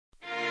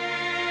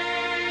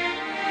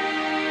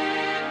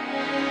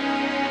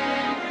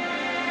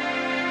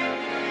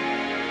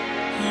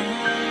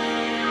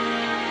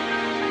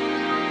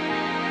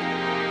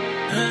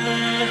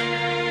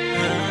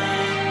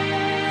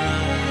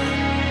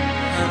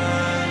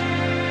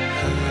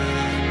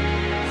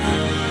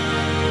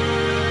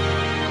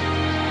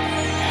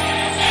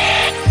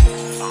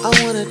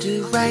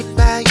do right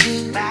by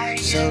you.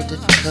 So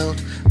difficult,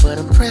 but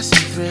I'm pressing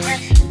through.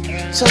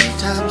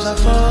 Sometimes I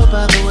fall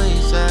by the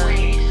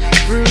wayside,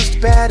 bruised,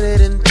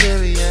 battered, and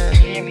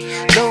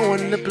teary-eyed. No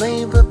one to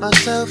blame but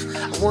myself.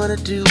 I wanna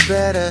do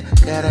better,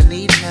 God, I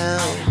need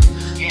help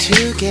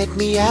to get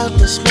me out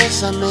this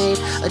mess I made.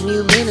 A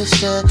new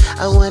minister,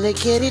 I wanna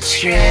get it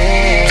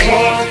straight.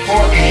 I'm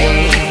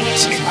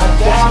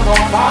down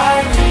on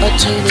my knees. A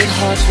tainted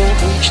heart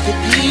won't reach the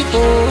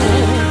people.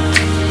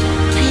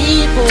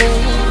 People,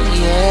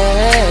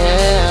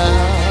 yeah.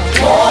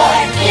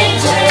 Lord, get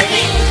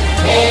dirty,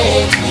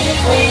 make me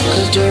clean.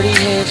 'Cause dirty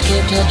hands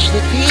can't touch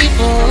the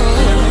people.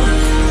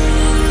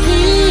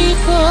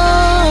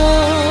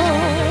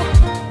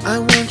 I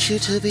want you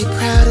to be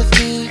proud of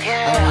me.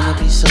 I wanna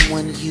be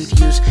someone you'd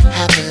use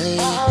happily.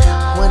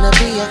 Wanna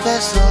be a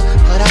vessel,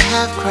 but I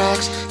have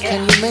cracks.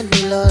 Can you mend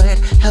me, Lord?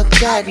 Help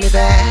guide me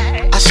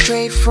back. I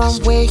strayed from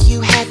where you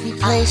had me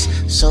placed.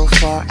 So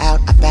far out,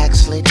 I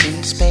backslid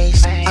in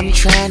space. I'm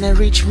trying to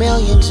reach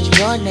millions in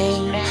your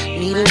name.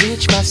 Need to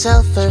reach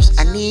myself first.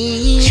 I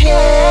need change.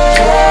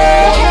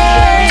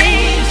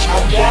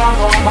 I'm down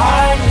on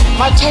my knees.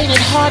 My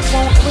tainted heart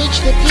won't reach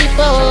the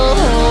people.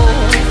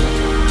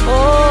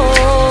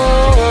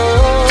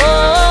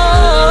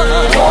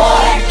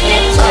 Lord,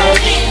 get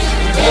dirty,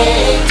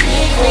 make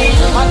me clean.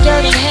 My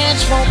dirty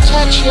hands won't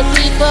touch your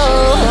people.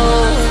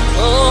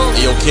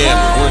 Hey, yo, Cam,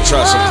 we're gonna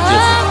try something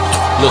different.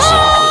 Listen.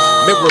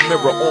 Mirror,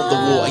 mirror on the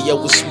wall, hey,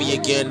 yo, it's me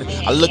again.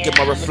 I look at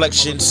my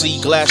reflection,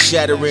 see glass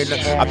shattering.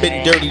 I've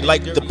been dirty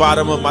like the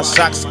bottom of my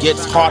socks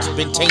gets. Heart's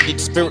been tainted,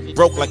 spirit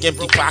broke like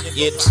empty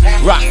pockets.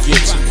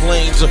 Rockets and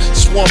planes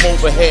swarm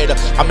overhead.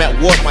 I'm at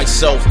war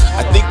myself,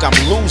 I think I'm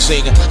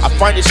losing. I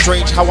find it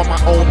strange how I'm my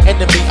own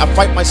enemy. I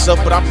fight myself,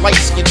 but I'm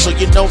light-skinned, so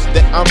you know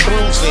that I'm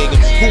bruising.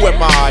 Who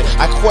am I?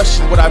 I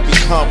question what I've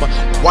become.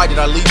 Why did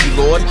I leave you,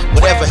 Lord?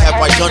 Whatever have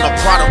I done? A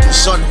prodigal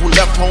son who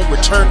left home,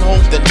 returned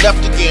home, then left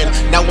again.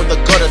 Now in the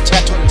gutter,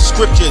 tattooing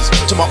scriptures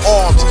to my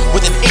arms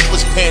with an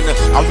inkless pen.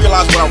 I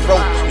realized what I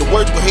wrote. The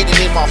words were hidden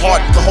in my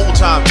heart the whole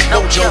time.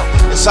 No joke.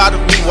 Inside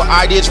of me were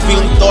ideas,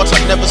 feeling, thoughts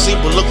I've never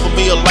seen, but look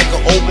familiar like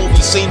an old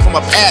movie scene from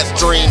a past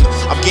dream.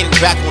 I'm getting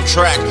back on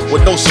track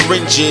with no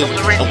syringes.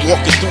 I'm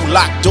walking through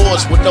locked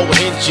doors with no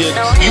hinges.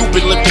 You've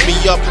been lifting me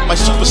up. My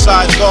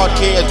supersized God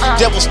cares.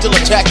 Devil's still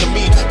attacking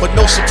me, but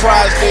no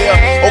surprise there.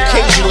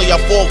 Occasionally I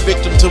fall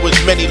victim to his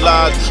many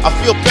lies. I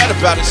feel bad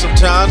about it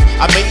sometimes.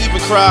 I may even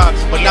cry,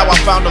 but now I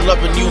found a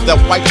love in you that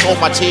wipes all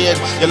my tears.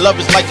 Your love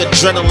is like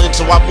adrenaline,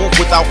 so I move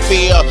without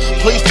fear.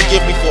 Please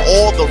forgive me for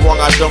all the wrong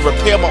I've done.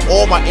 Repair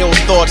all my ill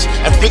thoughts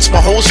and fix my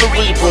whole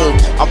cerebral.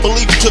 I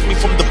believe you took me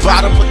from the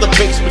bottom of the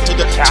basement to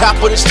the top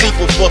of the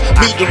steeple for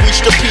me to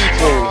reach the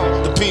people.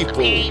 The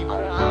people.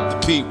 The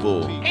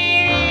people.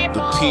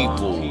 The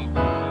people.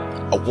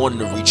 I want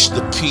to reach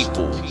the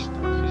people.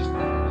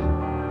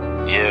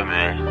 Yeah,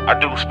 man. I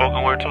do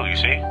spoken word too, you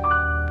see?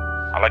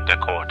 I like that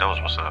chord. That was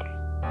what's up.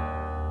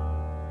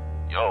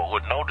 Yo,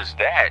 would notice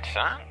that,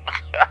 son?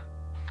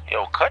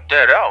 Yo, cut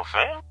that out,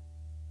 fam.